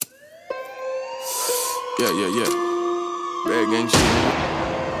Yeah. Bad gang shit, nigga.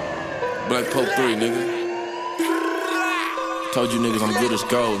 Black Pope 3, nigga. Told you niggas I'm good as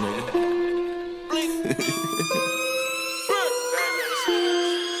gold, nigga.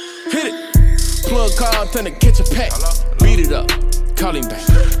 Hit it. Plug call, turn the kitchen pack. Beat it up, call him back.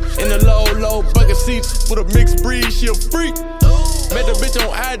 In the low bucket seats with a mixed breed, she a freak. Met the bitch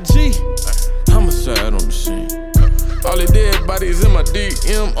on IG. Homicide on the scene. All the dead bodies in my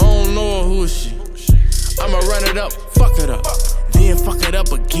DM, I don't know who is she. I'ma run it up, fuck it up, then fuck it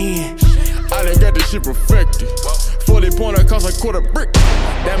up again. I done got this shit perfected. 40-pointer cost a quarter brick.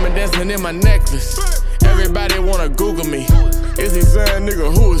 Diamond dancing in my necklace. Everybody wanna Google me. Is he saying,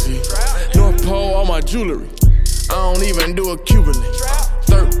 nigga, who is he? North Pole, all my jewelry. I don't even do a Cuban link.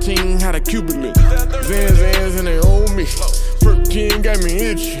 13 had a Cuban link. Zans and they own me. Perk King got me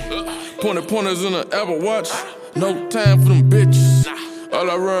itchy. Pointers in the Apple Watch. No time for them bitches. All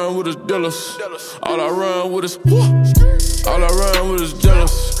I run with is Dealaz. All I run with is all I run with is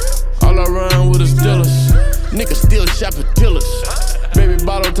jealous. All I run with is Dealaz. Niggas still shop at Dealaz. Baby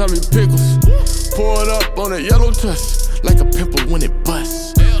bottle, Tommy pickles. Pour it up on a yellow tusk like a pimple when it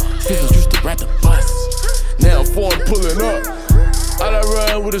busts. Cizzle used to ride the bus. Now foreign pulling up. All I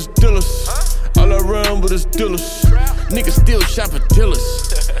run with is Dealaz. All I run with is Dealaz. Niggas still shop at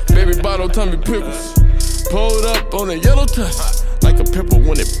Dealaz. Baby bottle, Tommy pickles. Pulled up on a yellow tusk like a pimple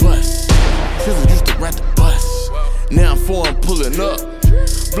when it busts. Cizzle used to ride the bus. Now I'm foreign pulling up.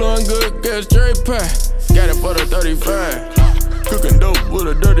 Blowing good gas, cherry pie. Got it for the 35. Cooking dope with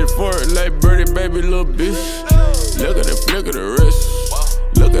a dirty fork like Birdie, baby, little bitch. Look at the flick of the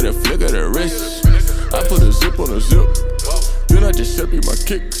wrist. Look at the flick of the wrist. I put a zip on a zip. Then I just sep you my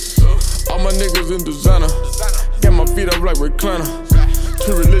kicks. All my niggas in designer. Got my feet up like recliner.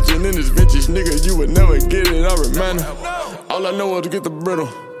 True religion in this vintage, nigga, you would never get it, I remind her. All I know is to get the brittle.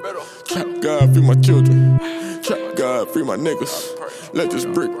 Trap God, free my children. Trap God, free my niggas. Let this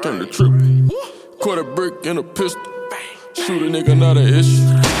brick turn to trip. Quarter brick in a pistol. Shoot a nigga, not an issue.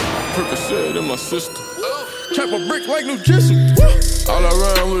 Percocet in my system. Trap a brick like New Cizzle. All I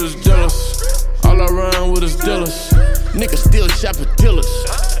run with is jealous. All I run with is Dealaz. Niggas still shop at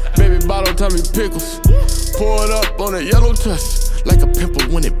Dealaz. Baby bottle, Tommy pickles. Pour it up on a yellow tusk like a pimple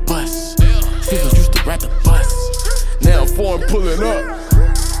when it busts. Cizzle used to ride the bus. Now foreign pulling up.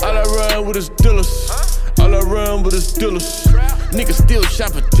 All I run with is Dealaz. All I run with is Dealaz. Niggas still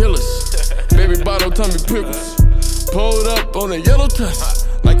shop at Dealaz. Baby bottle, Tommy pickles. Pulled up on a yellow tusk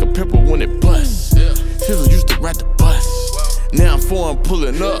like a pimple when it busts. Cizzle used to ride the bus. Now I'm foreign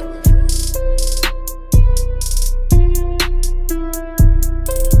pulling up.